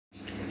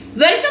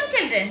Welcome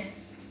children.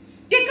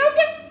 Take out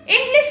an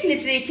English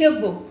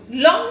literature book,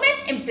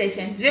 Longman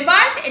Impression,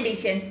 Revised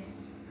Edition,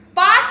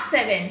 Part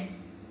 7,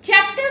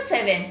 Chapter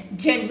 7,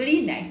 January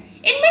 9.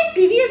 In my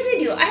previous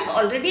video, I have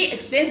already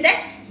explained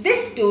that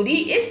this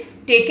story is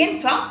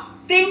taken from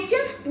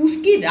Premchand's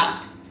Poos Ki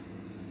Raat.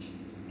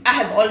 I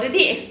have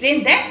already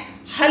explained that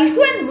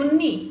Halku and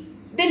Munni,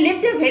 they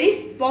lived a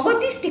very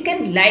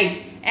poverty-stricken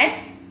life and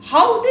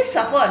how they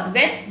suffered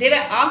when they were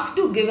asked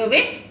to give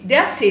away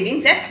their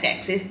savings as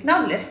taxes.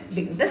 Now let's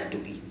begin the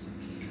story.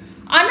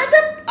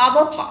 Another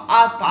hour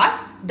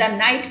passed. The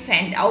night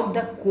fanned out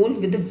the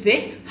cold with the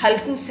wind.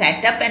 Halku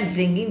sat up and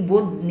bringing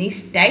both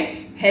knees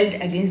tight, held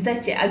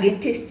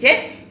against his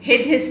chest,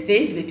 hid his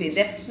face between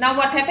them. Now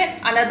what happened?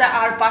 Another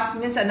hour passed,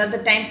 means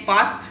another time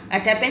passed.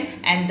 That happened,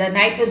 and the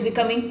night was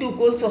becoming too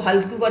cold. So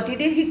Halku, what he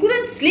did, he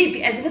couldn't sleep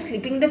as he was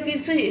sleeping in the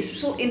field.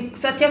 So in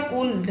such a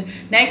cold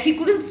night, he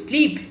couldn't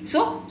sleep.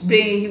 So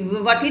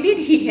what he did,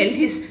 he held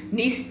his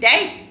knees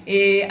tight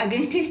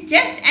against his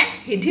chest and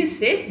hid his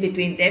face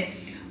between them.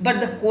 But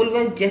the cold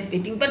was just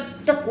beating.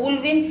 But the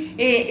cold wind,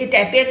 it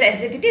appears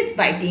as if it is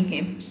biting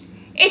him.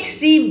 It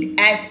seemed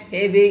as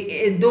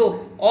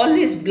though all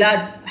his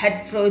blood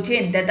had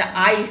frozen, that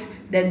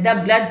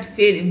the blood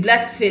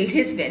filled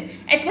his veins.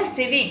 It was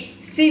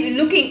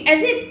looking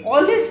as if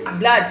all his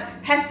blood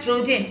has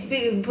frozen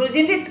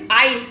with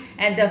ice,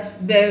 and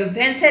the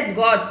veins had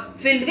got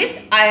filled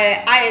with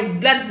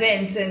blood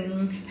veins,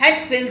 and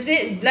veins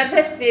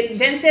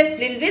were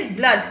filled with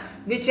blood,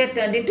 which were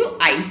turned into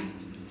ice.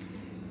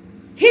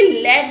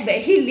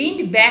 He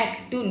leaned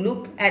back to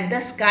look at the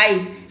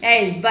skies,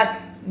 but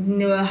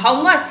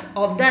how much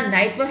of the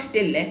night was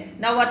still left.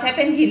 Now what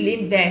happened? He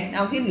leaned back.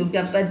 Now he looked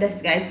up at the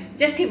sky.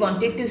 Just he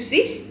wanted to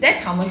see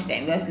that how much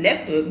time was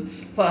left to him.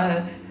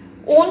 For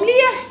only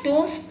a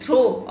stone's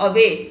throw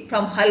away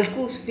from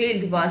Halku's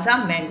field was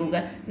a mango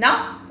grove.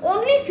 Now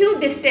only few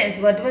distance.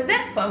 What was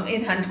that? From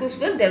in Halku's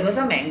field there was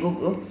a mango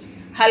grove.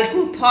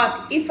 Halku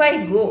thought, if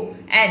I go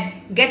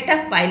and get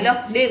a pile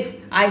of leaves,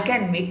 I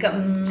can make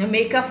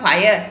a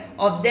fire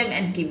of them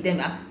and keep them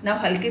up. Now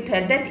Halku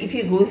thought that if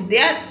he goes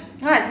there,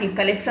 he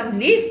collects some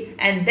leaves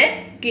and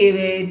then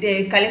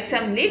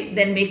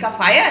then make a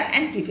fire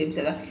and keep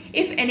himself up.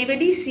 If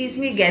anybody sees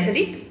me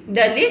gathering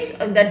the leaves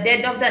on the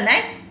dead of the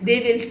night,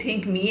 they will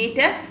think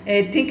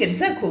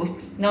it's a ghost.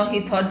 Now he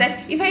thought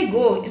that if I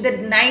go in the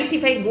night,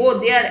 if I go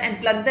there and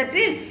pluck the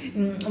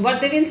trees, what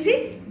they will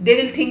see? They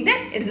will think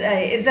that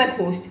it's a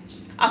ghost.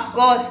 Of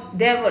course,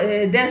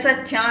 there's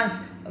a chance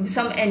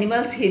some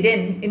animals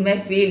hidden in my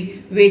field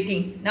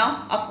waiting.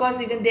 Now, of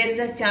course, even there is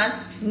a chance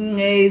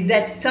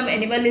that some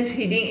animal is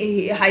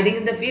hiding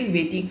in the field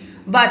waiting.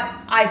 But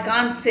I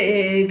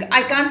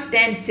can't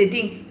stand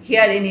sitting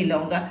here any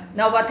longer.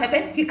 Now what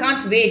happened? He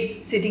can't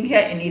wait sitting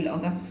here any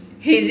longer.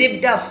 He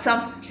ripped up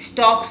some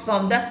stalks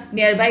from the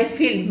nearby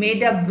field,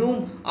 made a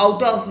broom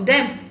out of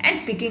them,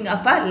 and picking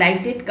up a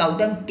lighted cow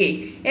dung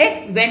cake,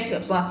 went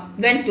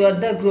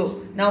toward the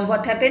grove. Now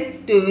what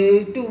happened?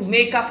 To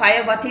make a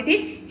fire, what he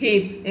did?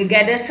 He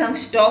gathered some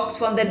stalks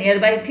from the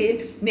nearby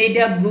field, made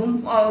a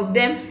broom of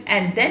them,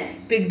 and then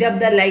picked up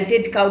the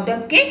lighted cow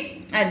dung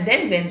cake, and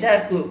then went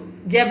the grove.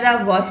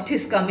 Zebra watched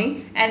his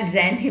coming and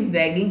ran him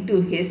wagging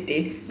to his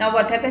tail. Now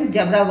what happened?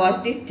 Zebra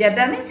watched it.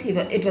 Zebra means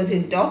it was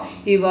his dog.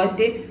 He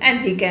watched it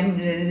and he came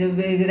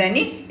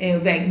running,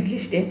 wagging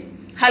his tail.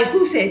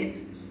 Halku said,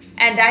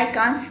 and I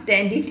can't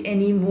stand it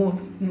anymore.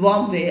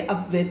 Warm way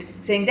up with.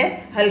 Saying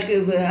that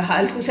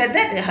Halku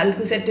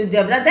said to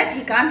Zebra that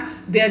he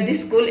can't bear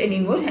this cold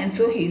anymore, and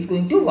so he is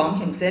going to warm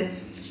himself.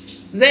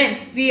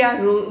 When we are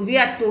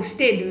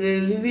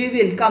toasted, we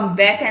will come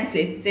back and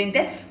sleep. Saying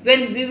that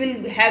when we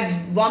will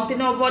have warmth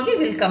in our body,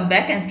 we will come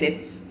back and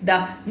sleep.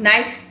 The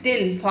night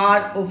still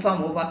far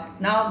from over.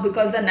 Now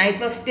because the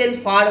night was still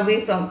far away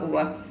from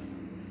over,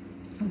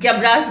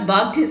 Zebra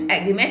barked his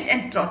agreement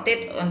and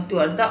trotted on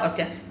toward the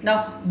orchard.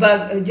 Now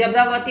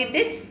Zebra, what it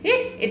did?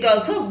 It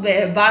also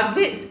barked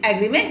his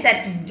agreement.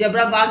 That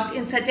Zebra barked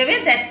in such a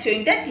way that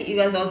showing that he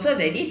was also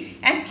ready,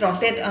 and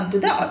trotted onto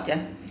the orchard.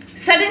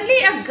 Suddenly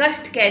a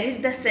gust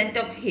carried the scent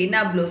of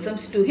henna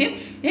blossoms to him,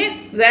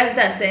 where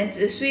the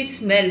sweet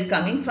smell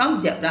coming from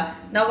Zebra.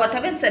 Now what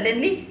happened?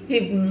 Suddenly he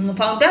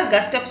found a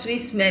gust of sweet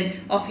smell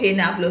of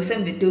henna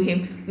blossom to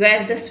him,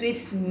 where the sweet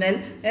smell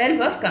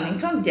was coming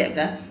from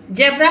Zebra.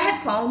 Zebra had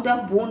found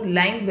a bone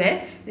lying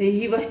where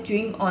he was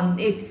chewing on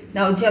it.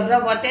 Now Zebra,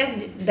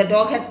 the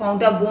dog had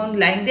found a bone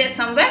lying there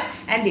somewhere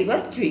and he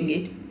was chewing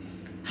it.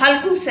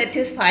 Halku set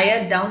his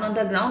fire down on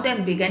the ground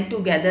and began to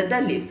gather the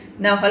leaves.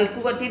 Now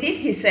Halku, what he did?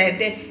 He set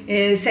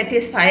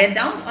his fire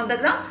down on the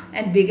ground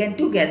and began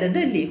to gather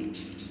the leaves.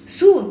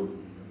 Soon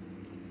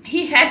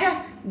he had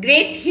a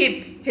great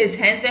heap. His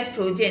hands were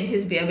frozen,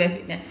 his beard were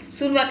frozen.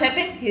 Soon what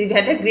happened? He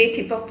had a great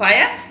heap of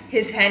fire.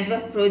 His hands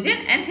were frozen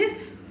and his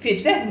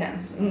feet were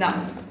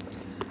numb.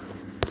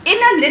 In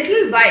a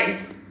little while,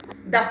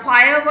 the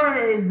fire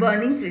was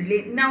burning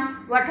freely. Now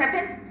what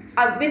happened?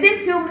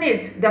 Within few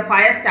minutes, the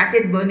fire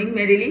started burning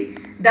merrily.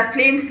 The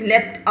flames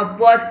leapt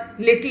upward,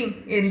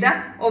 licking in the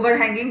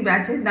overhanging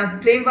branches. The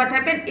flame, what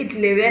happened? It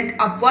went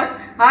upward,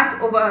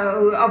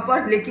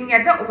 upward, licking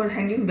at the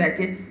overhanging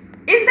branches.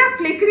 In the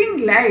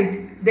flickering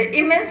light, the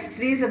immense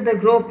trees of the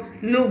grove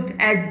looked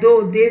as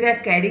though they were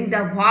carrying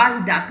the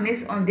vast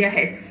darkness on their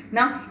heads.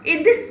 Now,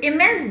 in this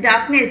immense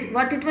darkness,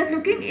 what it was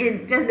looking?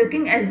 It was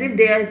looking as if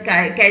they are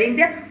carrying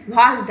their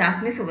vast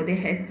darkness over their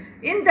heads.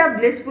 In the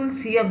blissful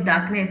sea of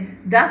darkness,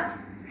 the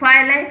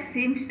firelight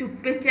seems to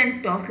pitch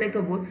and toss like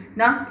a boat.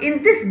 Now,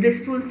 in this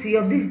blissful sea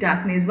of this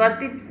darkness, what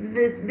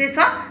they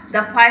saw?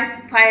 The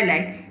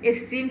firelight. It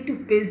seemed to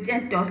pitch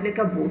and toss like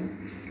a boat.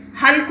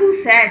 Halku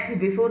sat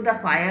before the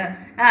fire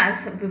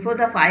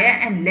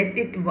and let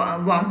it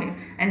warm him.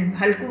 And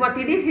Halku, what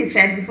he did? He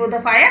sat before the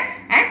fire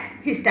and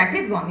he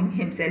started warming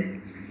himself.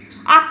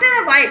 After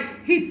a while,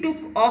 he took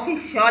off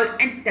his shawl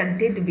and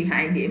tucked it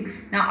behind him.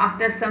 Now,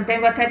 after some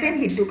time, what happened?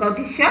 He took out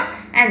his shawl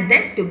and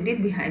then tucked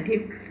it behind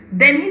him.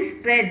 Then he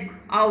spread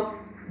out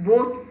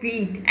both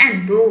feet,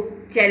 and though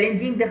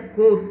challenging the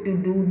coat to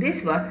do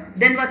this work,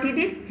 then what he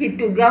did? He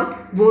took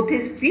out both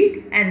his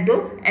feet, and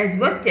though as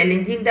was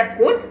challenging the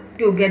coat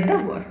to get the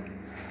work.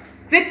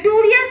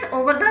 Victorious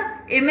over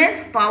the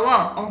immense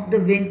power of the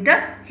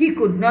winter, he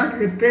could not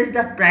repress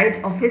the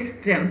pride of his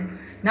strength.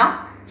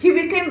 Now, he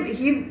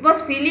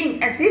was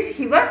feeling as if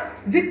he was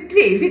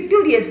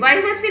victorious. Why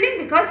he was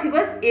feeling? Because he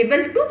was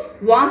able to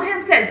warm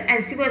himself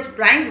and he was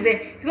flying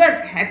away. He was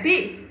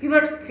happy. He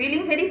was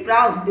feeling very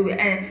proud to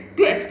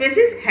express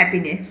his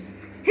happiness.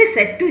 He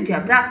said to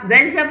Jabra,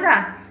 "Well,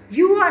 Jabra,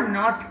 you are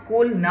not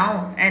cold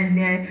now, and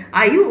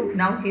are you?"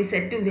 Now he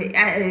said to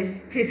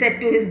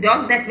his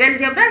dog that, "Well,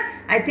 Jabra,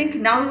 I think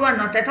now you are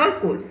not at all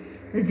cold."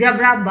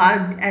 Jabra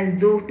barked as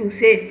though to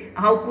say,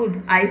 "How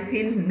could I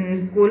feel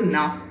cold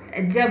now?"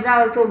 Jabra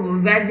also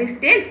wagged his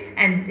tail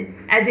and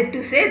as if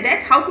to say that,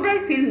 "How could I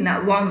feel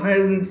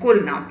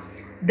cold now?"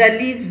 The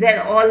leaves were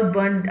all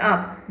burned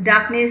up.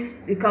 Darkness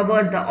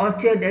covered the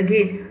orchard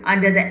again.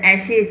 Under the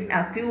ashes,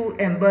 a few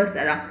embers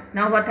around.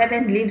 Now what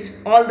happened?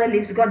 All the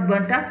leaves got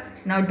burnt up.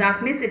 Now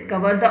darkness, it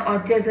covered the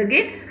orchards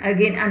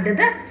again under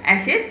the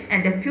ashes,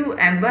 and a few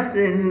embers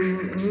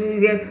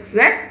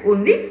were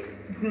only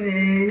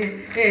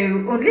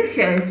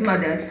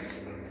smothered.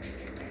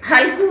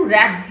 Halku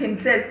wrapped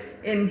himself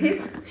in his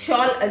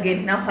shawl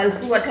again. Now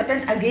Halku, what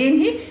happened? Again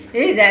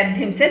he wrapped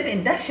himself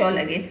in the shawl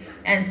again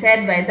and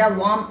sat by the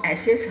warm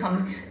ashes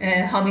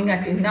humming a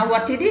tune. Now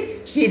what he did?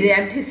 He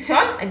wrapped his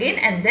shawl again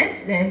and then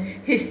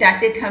he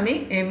started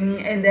humming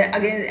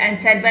again and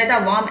sat by the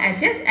warm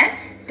ashes and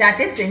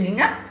started singing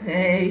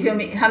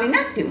humming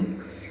a tune.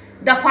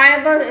 The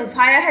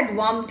fire had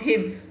warmed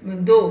him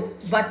though,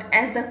 but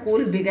as the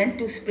coal began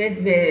to spread,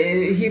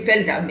 he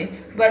fell down.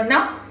 But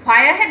now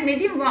fire had made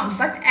him warm,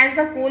 but as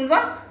the coal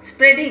was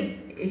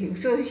spreading,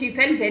 so he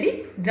felt very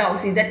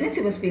drowsy. That means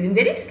he was feeling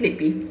very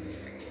sleepy.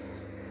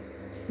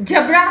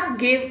 Jabra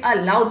gave a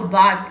loud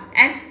bark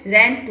and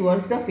ran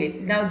towards the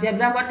field. Now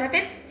Jabra, what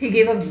happened? He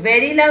gave a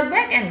very loud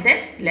bark and then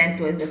ran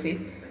towards the field.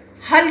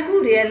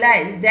 Halku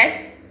realized that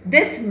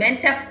this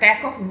meant a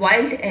pack of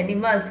wild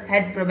animals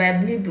had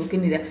probably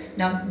broken in.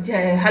 Now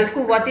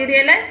Halku, what he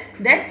realized?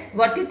 That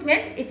what it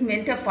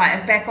meant a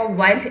pack of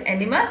wild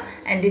animals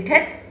and it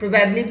had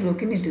probably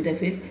broken into the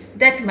field.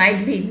 That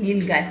might be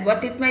Nilgai.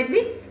 What it might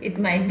be? It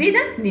might be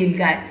the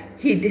Nilgai.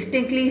 He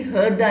distinctly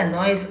heard the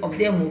noise of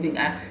their moving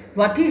arm.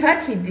 What he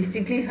heard? He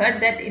distinctly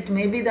heard that it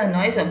may be the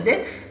noise of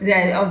the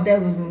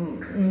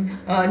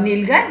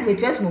Nilgai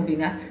which was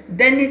moving up.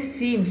 Then it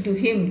seemed to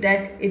him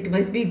that it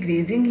must be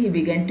grazing. He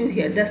began to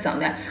hear the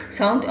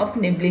sound of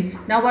nibbling.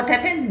 Now what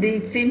happened?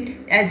 It seemed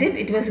as if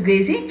it was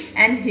grazing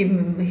and he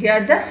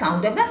heard the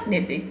sound of the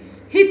nibbling.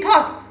 He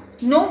thought,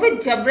 "No,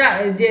 with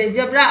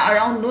Jabra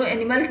around, no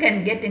animal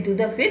can get into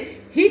the field."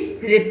 He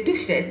ripped to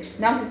shreds.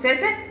 Now he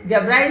said that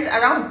Jabra is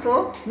around, so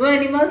no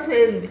animals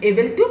are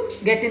able to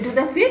get into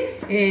the field.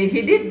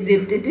 He did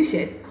ripped into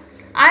shreds.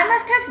 I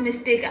must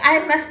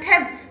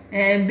have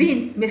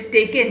been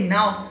mistaken.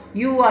 Now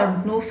you are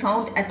no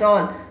sound at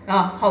all.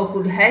 How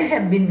could I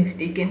have been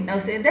mistaken? Now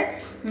say that.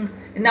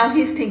 Now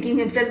he is thinking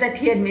himself that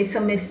he had made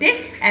some mistake,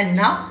 and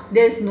now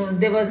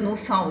there was no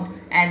sound.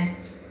 And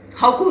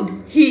how could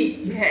he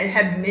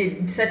have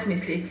made such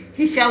mistake?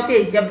 He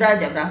shouted, "Jabra,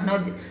 Jabra." Now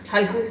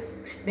Halku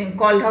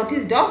called out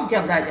his dog,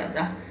 "Jabra,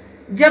 Jabra."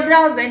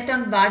 Jabra went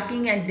on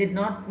barking and did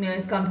not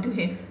come to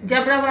him.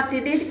 Jabra, what he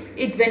did?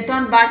 It went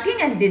on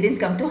barking and didn't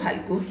come to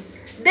Halku.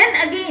 Then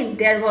again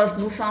there was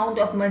no sound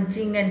of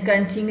munching and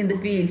crunching in the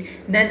field.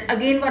 Then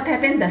again what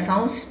happened? The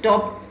sound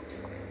stopped.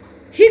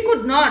 He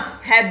could not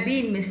have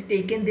been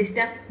mistaken this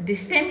time.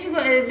 This time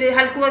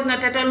Halku was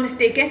not at all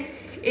mistaken.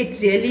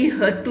 It really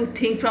hurt to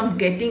think from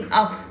getting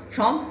up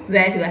from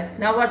where he was.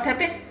 Now what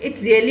happened? It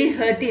really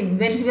hurt him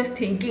when he was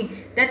thinking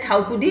that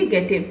how could he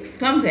get him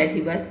from where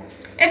he was.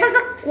 It was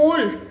a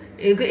cold.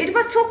 It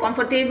was so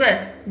comfortable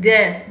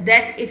there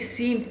that it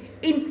seemed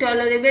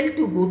intolerable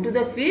to go to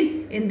the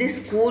field in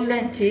this cold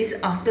and chase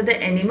after the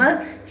animal.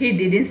 He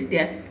didn't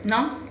stir.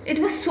 Now it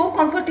was so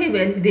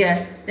comfortable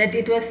there that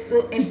it was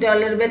so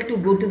intolerable to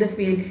go to the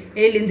field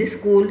in this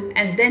cold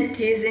and then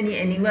chase any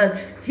animal.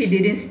 He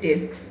didn't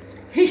stir.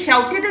 He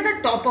shouted at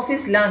the top of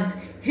his lungs,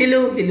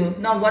 "Hello, hello."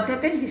 Now what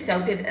happened? He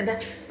shouted at the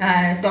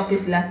top of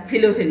his lungs,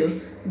 "Hello, hello."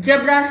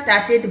 Jabra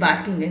started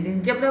barking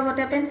again. Jabra, what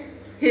happened?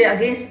 He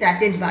again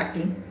started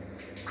barking.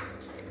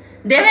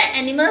 There were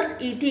animals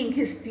eating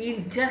his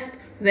field just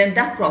when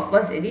the crop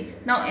was ready.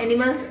 Now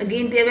animals,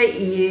 again there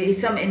were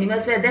some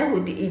animals were there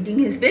who eating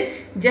his field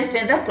just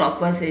when the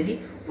crop was ready.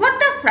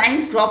 What a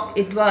fine crop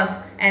it was,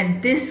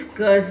 and this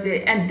cursed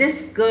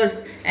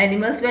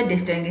animals were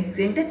destroying it.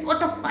 Saying that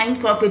what a fine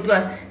crop it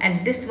was,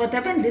 and this what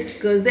happened? This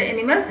cursed the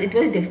animals, it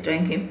was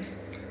destroying him.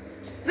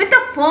 With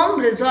a firm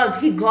resolve,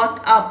 he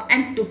got up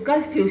and took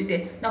a few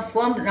steps. Now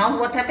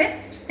what happened?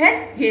 And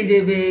he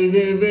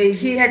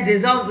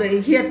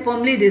had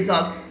firmly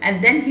resolved,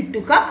 and then he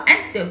took up and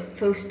took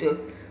few steps.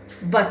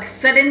 But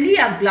suddenly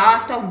a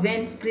blast of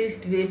wind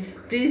pierced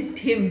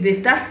him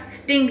with a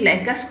sting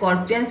like a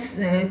scorpion.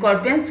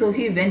 So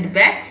he went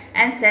back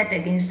and sat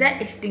against the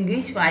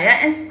extinguished fire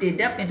and stayed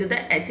up into the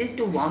ashes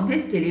to warm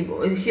his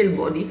chill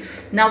body.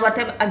 Now what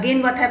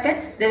happened?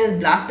 There was a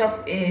blast of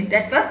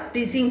that was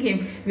piercing him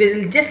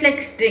with just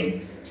like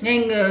sting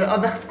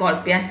of a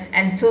scorpion,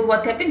 and so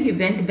what happened? He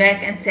went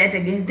back and sat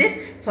against this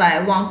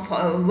warm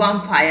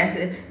fire,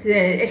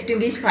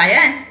 extinguished fire,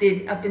 and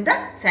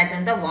sat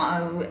on the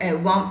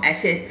warm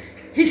ashes.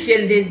 He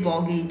shielded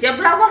boggy.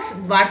 Jabra was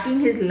barking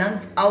his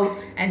lungs out,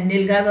 and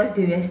Nilgai was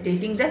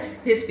devastating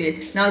his field.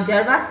 Now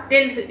Jabra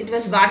still it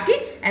was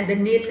barking, and the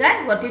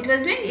Nilgai, what it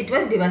was doing? It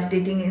was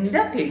devastating in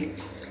the field.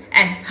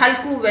 And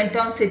Halku went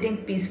on sitting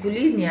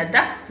peacefully near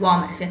the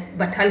warm ashes.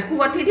 But Halku,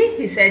 what he did?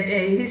 He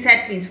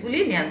sat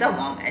peacefully near the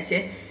warm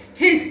ashes.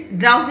 His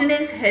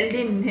drowsiness held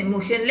him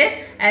motionless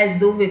as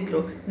though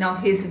withdraw. Now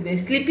his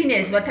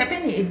sleepiness, what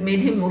happened? It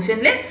made him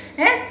motionless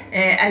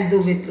as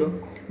though withdraw.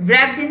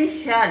 Wrapped in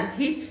his shawl,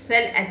 he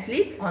fell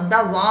asleep on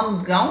the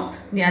warm ground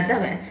near the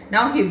well.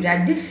 Now he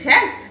wrapped his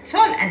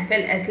shawl and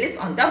fell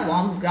asleep on the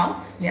warm ground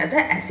near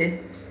the ashes.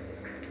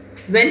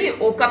 When he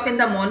woke up in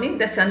the morning,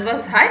 the sun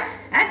was high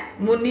and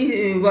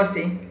Munni was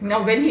saying.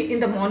 Now in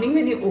the morning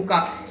when he woke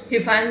up, he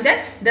found that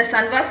the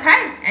sun was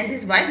high and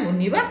his wife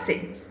Munni was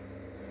saying,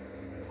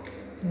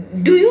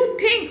 "Do you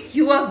think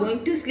you are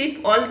going to sleep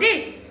all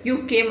day? You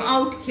came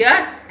out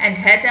here and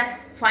had a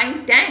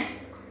fine time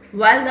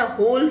while the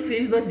whole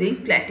field was being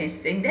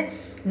flattened." Saying that,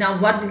 now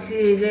what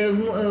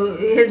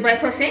his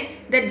wife was saying,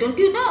 that don't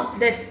you know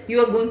that you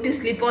are going to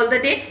sleep all the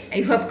day?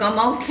 You have come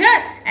out here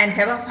and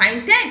have a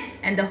fine time,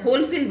 and the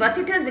whole field, what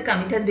it has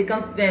become? It has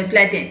become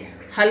flattened.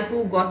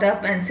 Halku got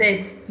up and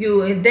said,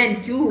 you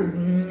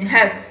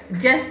have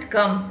just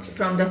come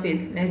from the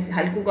field.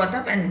 Halku got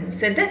up and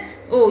said that,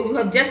 "Oh, you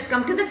have just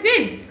come to the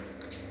field."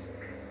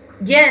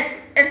 "Yes,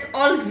 it's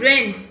all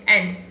rained,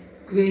 and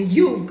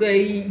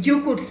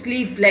you could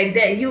sleep like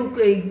that. You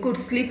could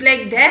sleep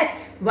like that.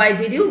 Why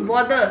did you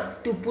bother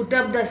to put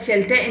up the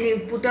shelter anyway?"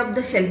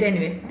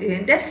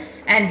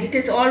 And it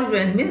is all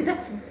rain, means the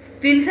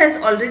field has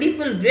already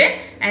full rain,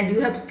 and you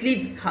have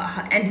sleep,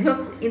 and you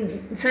have in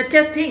such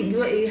a thing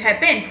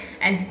happened,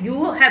 and you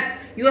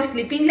are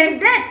sleeping like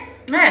that.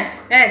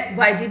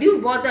 Why did you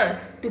bother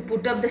to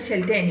put up the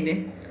shelter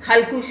anyway?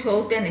 Halku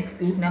showed an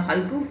excuse. Now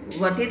Halku,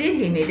 what he did?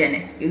 He made an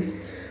excuse.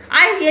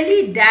 I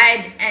nearly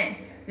died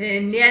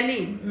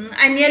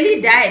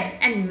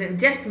and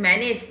just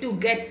managed to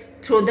get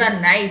through the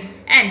night,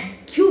 and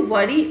you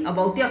worry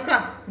about your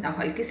crops. Now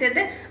Halki said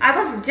that I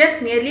was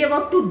just nearly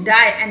about to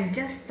die, and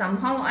just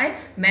somehow I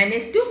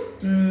managed to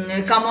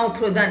come out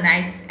through the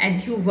night,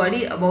 and you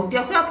worry about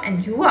your crop,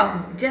 and you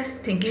are just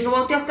thinking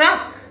about your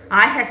crop.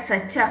 I had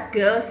such a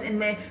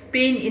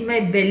pain in my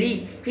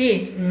belly.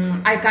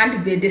 I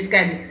can't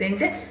describe it. Saying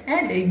that,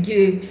 and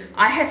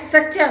I had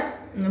such a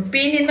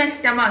pain in my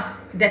stomach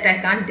that I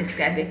can't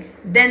describe it.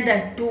 Then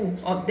the two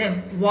of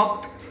them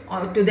walked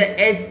to the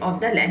edge of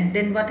the land.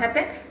 Then what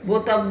happened?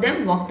 Both of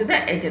them walked to the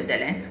edge of the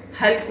land.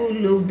 Halku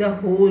looked the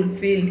whole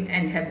field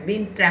and had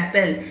been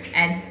trampled,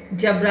 and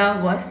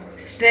Jabra was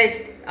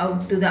stretched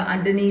out to the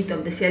underneath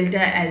of the shelter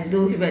as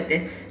though he were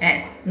dead.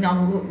 And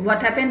now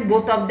what happened?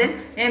 Both of them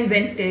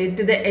went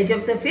to the edge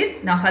of the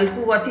field. Now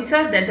Halku, what he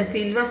saw, that the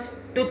field was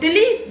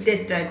totally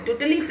destroyed,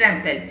 totally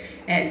trampled,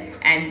 and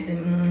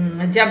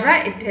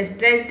Jabra, it has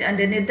stretched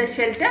underneath the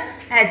shelter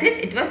as if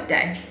it was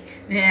dead.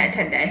 It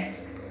had died.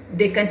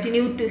 They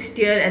continued to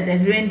stare at the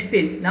ruined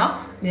field.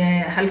 Now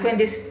Halku and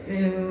his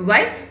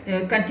wife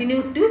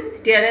continued to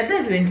stare at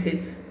the ruined field.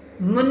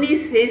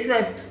 Munni's face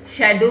was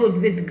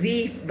shadowed with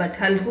grief, but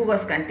Halku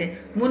was content.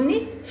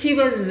 Munni, she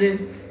was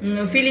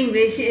feeling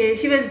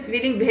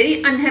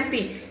very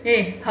unhappy.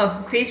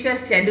 Her face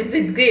was shadowed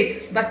with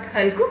grief, but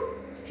Halku,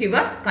 he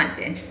was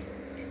content.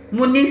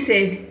 Munni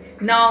said,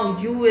 "Now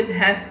you will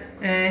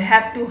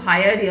have to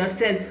hire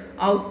yourself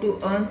out to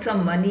earn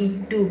some money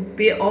to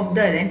pay off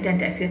the rent and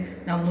taxes."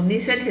 Now Munni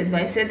said, his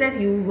wife said that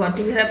what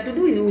you will have to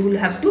do, you will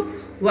have to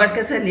work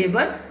as a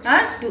labor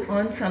to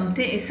earn some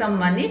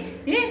money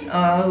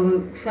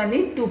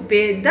to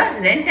pay the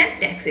rent and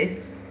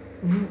taxes.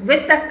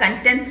 With the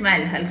content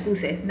smile, Halku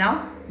said.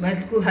 Now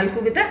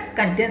Halku with a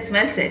content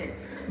smile said,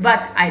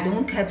 but I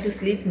don't have to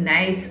sleep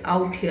nice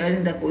out here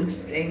in the cold,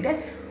 saying that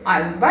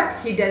but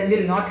he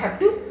will not have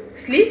to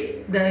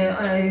sleep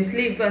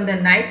on the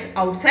nights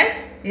outside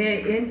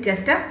in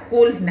just a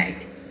cold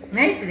night,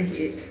 right?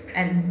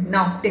 And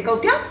now take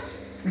out your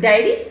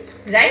diary,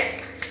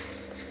 write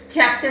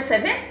chapter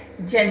 7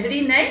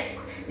 January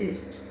 9,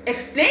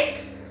 explain,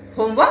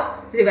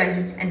 homework, revise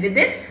it. And with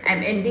this I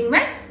am ending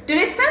my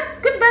today's class.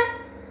 Goodbye.